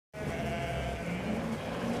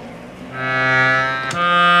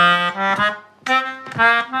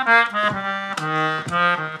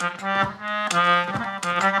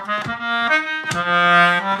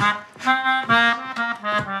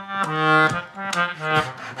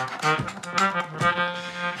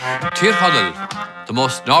Tirchonel, the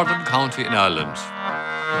most northern county in Ireland.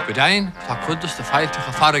 Beaglaoich tá cudas de feilteach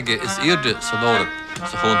farige is irde sa Lórap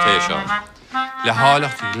sa chuntéisio. Le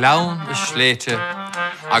hálacht glaun is sléite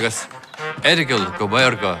agus erigil go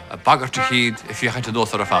bhairga a bagarte chiad I fiachante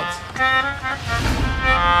dós ar a fad.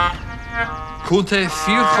 Cúnta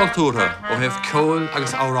fíor cultúra ó hef cheoil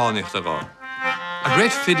agus áráníocht agá. A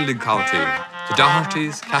great fiddling county, the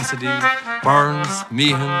Dohertys, Cassidy, Burns,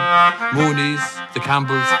 Meehan, Moonies, the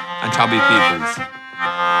Campbells and Chubby peoples.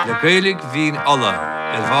 Le Gaelic Vín Ulla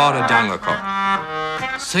Elvara Dangaka.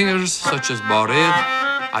 Singers such as Bared,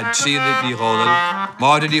 Adchili Di Ronal,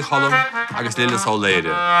 Mardi Di Holland, agus Lillis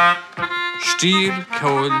O'Leary. Stíl,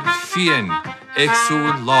 Ceoil, Fien,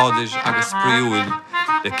 Exúil, Láidir agus Spriúil,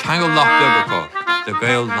 le Cangol Loch Beaglaoich, the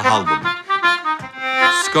Gael na Halbam.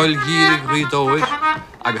 Scoil Gírig Rídóid,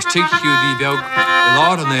 agus Tiocfaidh Uí Bheaglaoich,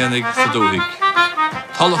 Clár an nGall sa Dúigh.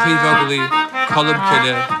 Tullach Uí Bheaglaoich, Colm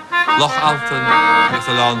Cille, Loch Alton, agus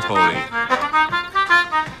the Lántóirí.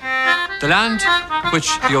 The land which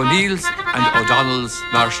the O'Neills and O'Donnells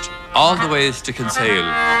marched all the ways to Kinsale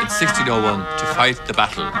in 1601 to fight the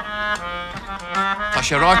battle. Tá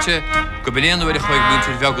sé ráite go binian nuair a chuig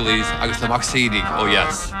muintir Beaglaoich agus le Maxínig ó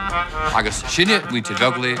yes. Agus sinne muintir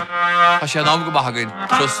Beaglaoich tá sé an am go maithagin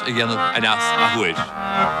trus a dhéanamh an as a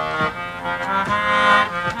thuaid.